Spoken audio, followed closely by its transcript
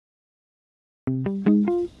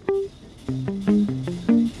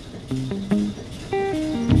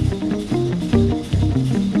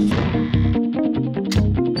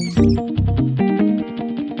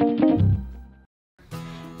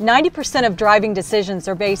90% of driving decisions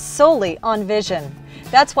are based solely on vision.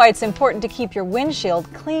 That's why it's important to keep your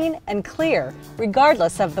windshield clean and clear,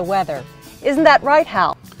 regardless of the weather. Isn't that right,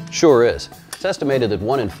 Hal? Sure is. It's estimated that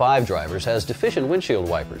 1 in 5 drivers has deficient windshield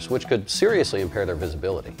wipers, which could seriously impair their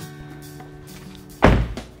visibility.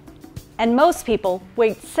 And most people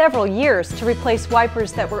wait several years to replace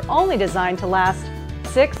wipers that were only designed to last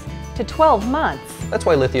 6 to 12 months. That's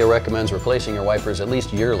why Lithia recommends replacing your wipers at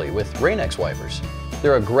least yearly with Rain X Wipers.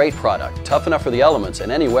 They're a great product, tough enough for the elements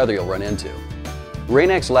and any weather you'll run into. Rain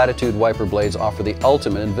X Latitude wiper blades offer the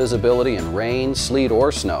ultimate in visibility in rain, sleet,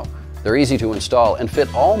 or snow. They're easy to install and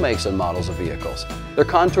fit all makes and models of vehicles. Their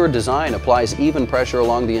contoured design applies even pressure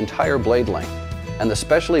along the entire blade length. And the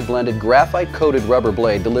specially blended graphite-coated rubber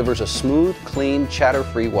blade delivers a smooth, clean,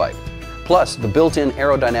 chatter-free wipe. Plus, the built-in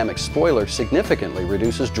aerodynamic spoiler significantly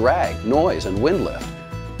reduces drag, noise, and wind lift.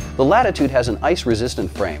 The Latitude has an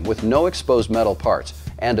ice-resistant frame with no exposed metal parts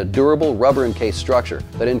and a durable rubber-encased structure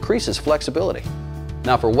that increases flexibility.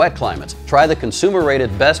 Now for wet climates, try the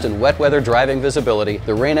consumer-rated best in wet weather driving visibility,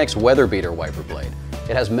 the Rain X Weather Beater wiper blade.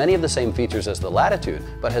 It has many of the same features as the Latitude,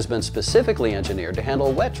 but has been specifically engineered to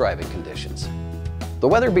handle wet driving conditions. The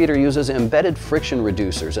Weather Beater uses embedded friction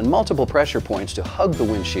reducers and multiple pressure points to hug the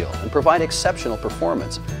windshield and provide exceptional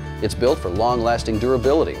performance. It's built for long-lasting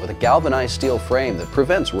durability with a galvanized steel frame that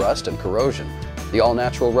prevents rust and corrosion. The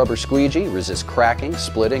all-natural rubber squeegee resists cracking,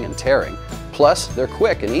 splitting, and tearing. Plus, they're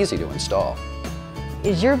quick and easy to install.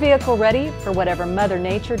 Is your vehicle ready for whatever Mother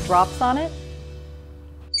Nature drops on it?